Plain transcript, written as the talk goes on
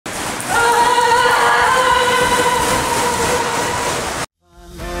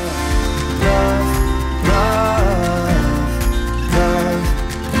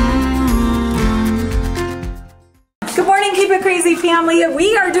family,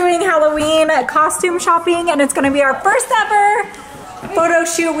 we are doing Halloween costume shopping, and it's going to be our first ever photo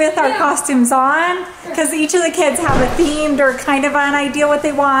shoot with our costumes on, because each of the kids have a themed or kind of an idea what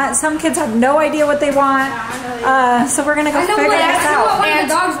they want. Some kids have no idea what they want, so we're gonna go figure this out.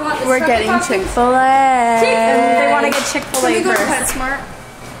 And we're getting Chick-fil-A. They want to get Chick-fil-A first. PetSmart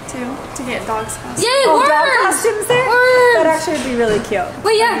too to get dogs costumes. Yay, dog costumes there? That actually would be really cute.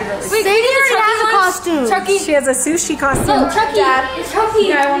 Wait, yeah. Wait, Sadie already has a costume. Chucky. She has a sushi costume. Look, Chucky. Dad. It's Chucky.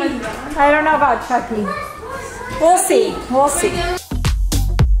 Yeah, I want to do that. I don't know about Chucky. We'll see. We'll see.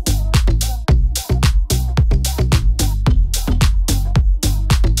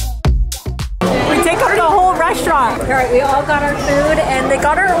 Restaurant. All right, we all got our food and they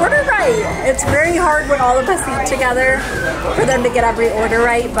got our order right. It's very hard when all of us eat together for them to get every order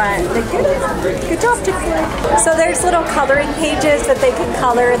right, but they did it. Good job, Chick-fil-A. So there's little coloring pages that they can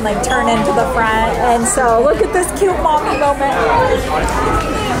color and like turn into the front. And so look at this cute mommy moment.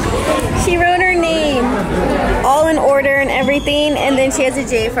 She wrote her name all in order and everything, and then she has a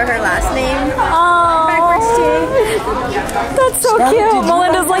J for her last name. Oh, backwards J. That's so cute.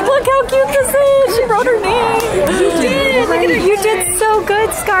 Melinda's like, look how cute this is. She wrote her name. You did. Look at her. You did so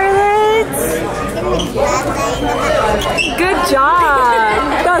good, Scarlett. Good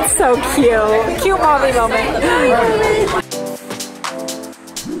job. That's so cute. Cute mommy moment.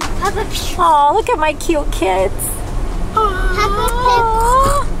 Oh, look at my cute kids.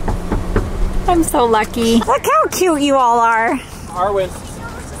 Aww. I'm so lucky. Look how cute you all are. Arwen.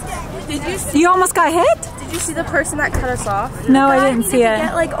 Did you see? You almost got hit? Did you see the person that cut us off? No, I didn't see it. He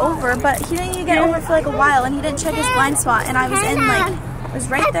get like over, but he didn't even get over for like a while, and he didn't check his blind spot, and I was in like, it was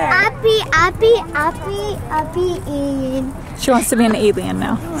right there. Abby, alien. She wants to be an alien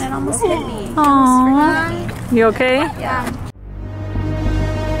now. Oh, it almost hit me. Aww. You okay? Yeah.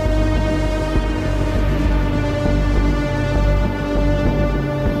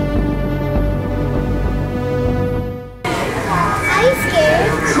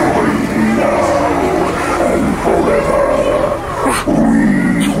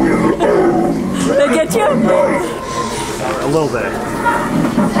 They get you? A little bit.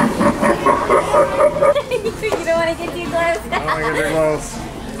 You don't want to get too close. I don't want to get too close.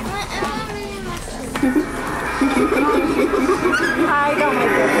 I don't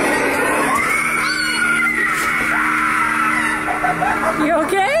like it. You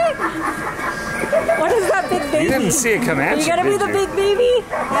okay? What is that big baby? You didn't see it come at you. You gonna be the big baby?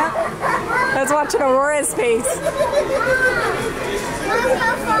 Yeah. Let's watch Aurora's face.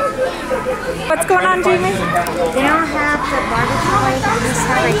 What's going on, Jamie? They don't have the barbecue plate, they just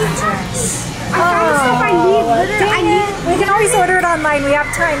have like dress. Oh, we can always order it online. We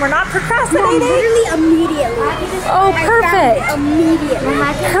have time. We're not procrastinating. No, literally immediately. Oh, perfect. Immediately.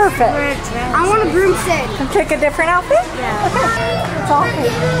 Perfect. I want a broomstick. Pick a different outfit? Yeah. Okay. It's all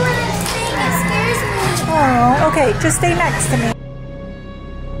okay. It scares me. Oh, okay. Just stay next to me.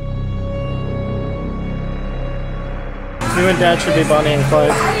 You and Dad should be Bonnie and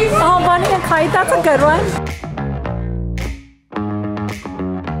Clyde. Oh, Bonnie and Clyde. That's a good one.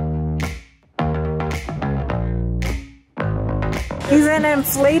 He's an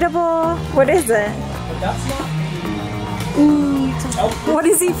inflatable. What is it? What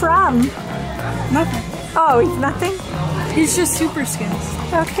is he from? Nothing. Oh, he's nothing? He's just super skins.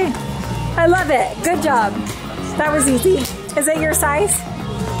 Okay. I love it. Good job. That was easy. Is it your size?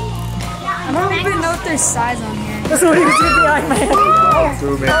 I don't even know if there's size on here. This one is behind my head.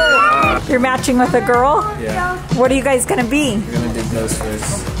 Oh. You're matching with a girl? Yeah. What are you guys gonna be? We're gonna do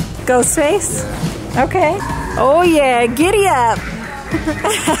Ghostface. Ghostface? Yeah. Okay. Oh yeah, giddy up.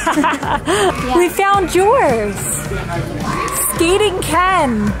 We found yours. Skating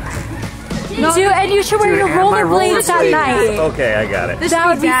Ken. And you should wear your rollerblades at night. Okay, I got it. That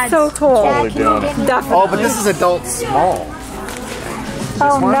would be so cool. Totally down. Definitely. Oh, but this is adult small.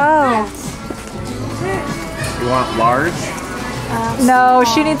 Oh no. You want large? No,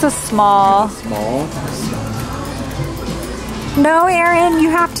 she needs a small. Small? No, Erin, you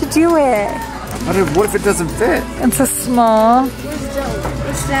have to do it. What if it doesn't fit? It's a small.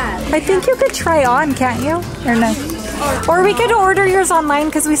 What's that? I think you could try on, can't you? Or no? Or we could order yours online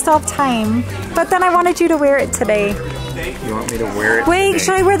because we still have time. But then I wanted you to wear it today. You want me to wear it? Wait,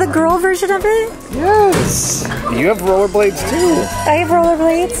 should I wear the girl version of it? Yes. You have rollerblades too. I have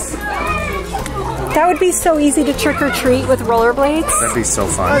rollerblades. That would be so easy to trick or treat with rollerblades. That'd be so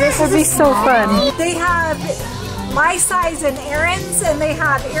fun. Oh, this would be so fun. They have my size and Erin's, and they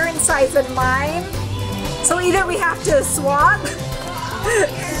have Erin's size and mine. So either we have to swap.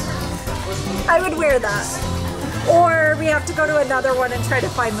 I would wear that. or we have to go to another one and try to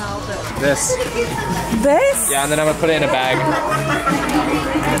find the outfit. This. This? Yeah, and then I'm gonna put it in a bag.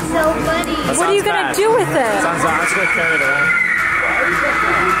 That's so funny. What are you gonna do with it? Sounds bad. I'm just gonna carry it around.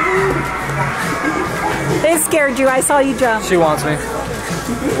 They scared you. I saw you jump. She wants me.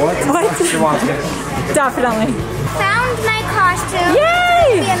 What? What? She wants me. Definitely. Found my costume.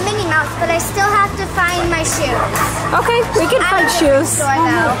 Yay! Be a Minnie Mouse, but I still have to find my shoes. Okay, we can find shoes. Store,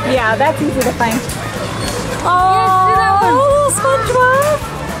 though. Yeah, that's easy to find. Oh, SpongeBob.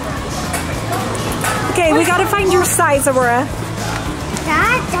 Okay, we gotta find your size, Aurora.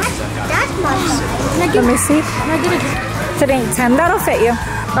 That's my size. Let me see. It ain't 10. That'll fit you.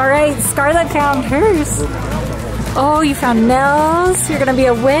 All right, Scarlett found hers. Oh, you found nails. You're gonna be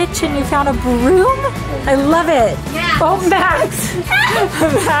a witch, and you found a broom. I love it. Yeah. Oh, Max.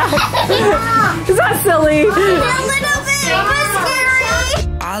 Max. Is that silly? A little bit, but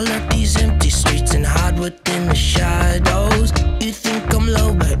scary. I love these empty streets and hide within the shadows. You think I'm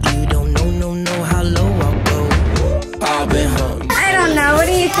low, but you don't know how low I'll go. I've been hung. I don't know. What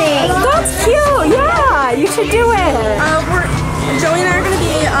do you think? That's cute. Yeah, you should do it. Joey and I are going to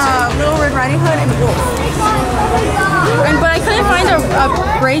be Little Red Riding Hood and Wolf. But I couldn't find a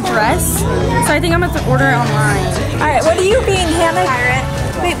gray dress, so I think I'm going to have to order it online. All right, what are you being, Hannah? Pirate.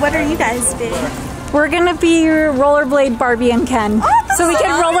 Wait, what are you guys being? We're gonna be your rollerblade Barbie and Ken. So we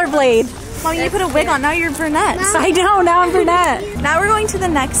can rollerblade. Mom, you put a wig on. Now you're brunette. I know, now I'm brunette. Now we're going to the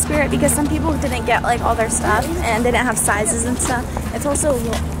next spirit because some people didn't get like all their stuff and they didn't have sizes and stuff. It's also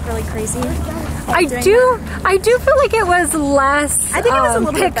really crazy. I do feel like it was less I think it was a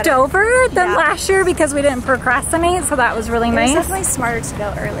little bit picked better. over than last year because we didn't procrastinate, so that was really It was nice. definitely smarter to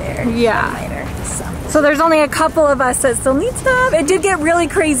go earlier Yeah. than later. So there's only a couple of us that still need stuff. It did get really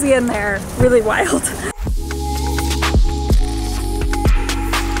crazy in there, really wild.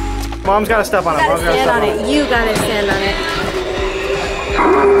 Mom's gotta step on it. Mom's gotta Stand step on it. You gotta stand on it.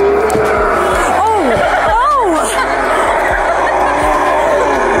 Oh!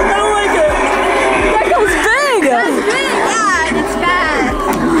 I don't like it. That goes big! Yeah, and it's fast.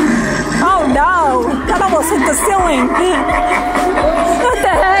 Oh no! That almost hit the ceiling. What the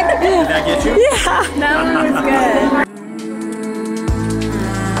heck? Did that get you? Yeah. That one was good.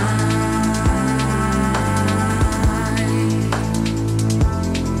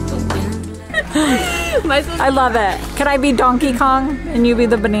 I love it. Can I be Donkey Kong and you be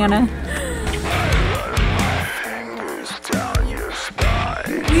the banana?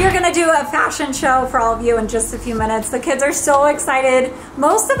 We are gonna do a fashion show for all of you in just a few minutes. The kids are so excited.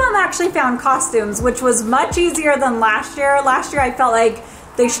 Most of them actually found costumes, which was much easier than last year. Last year I felt like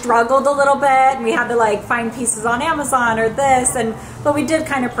they struggled a little bit and we had to like find pieces on Amazon or this, but we did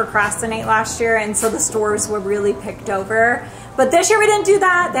kind of procrastinate last year, and so the stores were really picked over. But this year we didn't do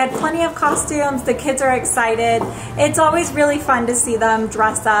that. They had plenty of costumes. The kids are excited. It's always really fun to see them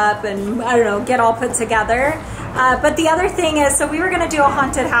dress up and, I don't know, get all put together. But the other thing is, so we were gonna do a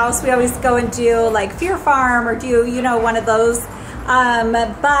haunted house. We always go and do like Fear Farm or do, you know, one of those.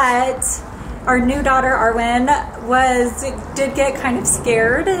 But our new daughter, Arwen, did get kind of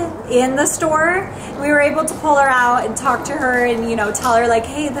scared in the store. We were able to pull her out and talk to her and, you know, tell her like,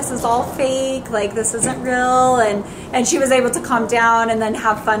 hey, this is all fake, like this isn't real. And she was able to calm down and then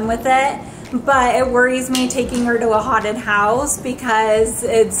have fun with it. But it worries me taking her to a haunted house because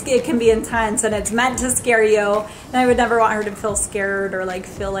it can be intense and it's meant to scare you. And I would never want her to feel scared or like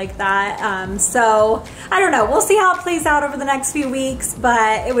feel like that. So I don't know. We'll see how it plays out over the next few weeks.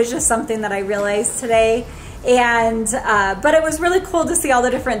 But it was just something that I realized today. And but it was really cool to see all the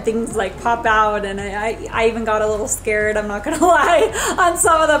different things like pop out, and I even got a little scared, I'm not gonna lie, on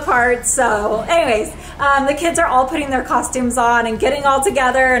some of the parts. So anyways, the kids are all putting their costumes on and getting all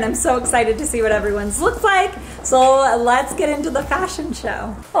together, and I'm so excited to see what everyone's looks like. So let's get into the fashion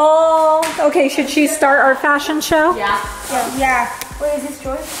show. Oh, okay, should she start our fashion show? Yeah. Wait, is this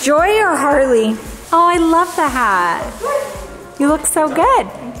Joy? Joy or Harley? Oh, I love the hat. You look so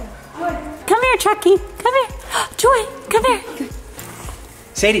good. Come here, Chucky. Come here. Joy, come here.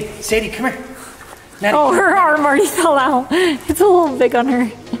 Sadie, come here. Maddie. Oh, her arm already fell out. It's a little big on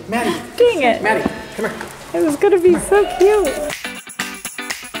her. Maddie. Dang it. Maddie, come here. It was gonna be so cute.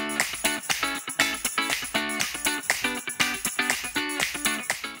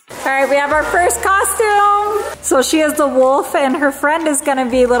 All right, we have our first costume. So she is the wolf and her friend is gonna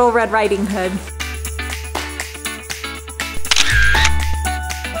be Little Red Riding Hood.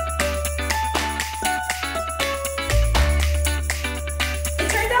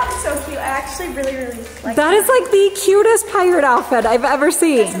 Really like That is like the cutest pirate outfit I've ever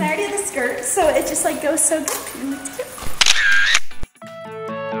seen. and I already have the skirt, so it just like goes so good. It looks cute.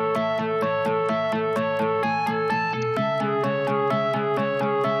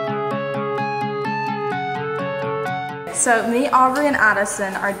 So me, Aubrey, and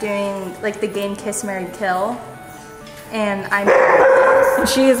Addison are doing like the game Kiss, Marry, Kill. And I'm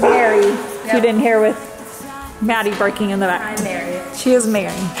She is Mary. Yep. You didn't hear with Maddie barking in the back. I'm Mary. She is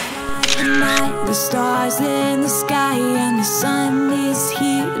Mary. The stars in the sky and the sun is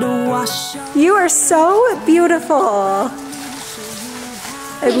here to wash. You are so beautiful.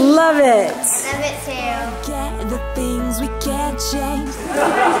 I love it. Love it too. Get the things we can't change.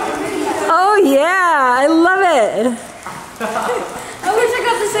 Oh yeah, I love it. I wish I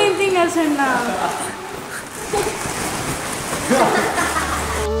got the same thing as her now.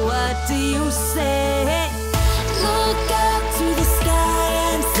 What do you say? Look up to the sky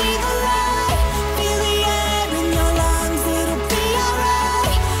and see the light. Feel the air in your lungs, it'll be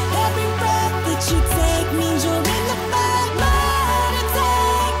alright. Every breath that you take means you're in the fight. Let it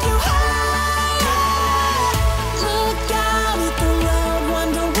take you higher. Look out at the world,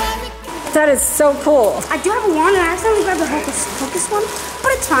 wonder where we go. That is so cool. I do have a wand, and I accidentally grabbed the Hocus Pocus one,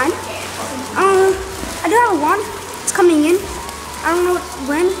 but it's fine. I do have a wand. It's coming in. I don't know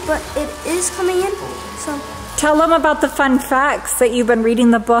when, but it is coming in. So Tell them about the fun facts that you've been reading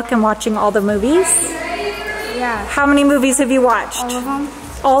the book and watching all the movies. yeah, How many movies have you watched? all of them.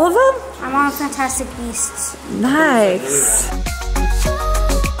 All of them? I'm on Fantastic Beasts. Nice.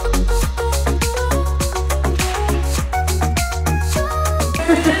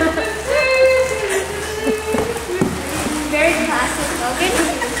 Very classic Logan.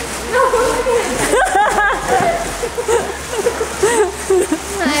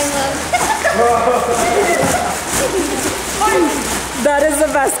 That is the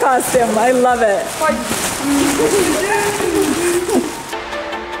best costume. I love it.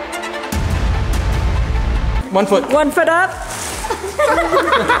 One foot. 1 foot up.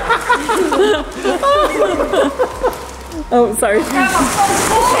 Oh, sorry.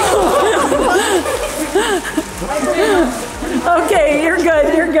 Okay, you're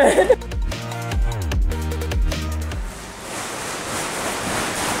good. You're good.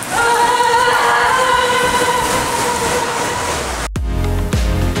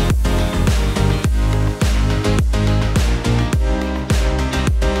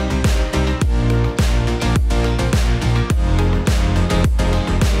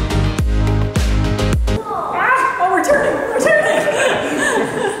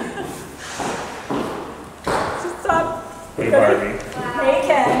 Hey Barbie, Hey,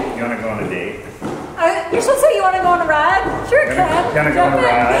 Ken. you want to go on a date? You're supposed to say you want to go on a ride? Sure, Ken. Gonna go on a Jump in.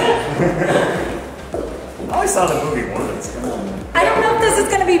 ride? I only saw the movie once. Come on. I don't know if this is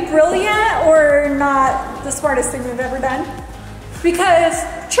going to be brilliant or not the smartest thing we've ever done. Because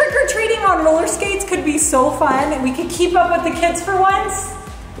trick-or-treating on roller skates could be so fun and we could keep up with the kids for once.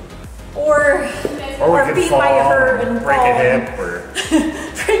 Or Or we could beat fall, by her and break fall. a hip, or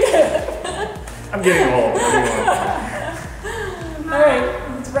Break a hip. I'm getting old. What do you want? Alright,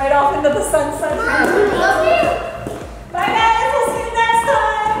 it's right off into the sunset. Bye guys, we'll see you next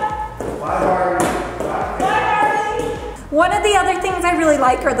time. Bye, Barbie. Bye, Barbie. One of the other things I really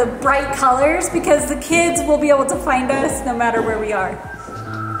like are the bright colors because the kids will be able to find us no matter where we are.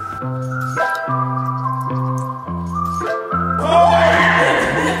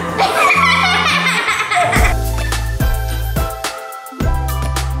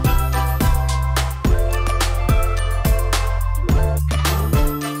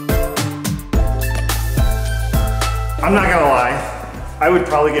 I'm not gonna lie, I would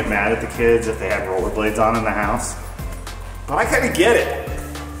probably get mad at the kids if they had rollerblades on in the house. But I kinda get it.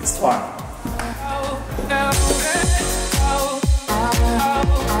 It's fun. Oh, no, oh,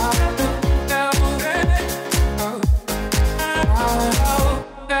 oh, oh.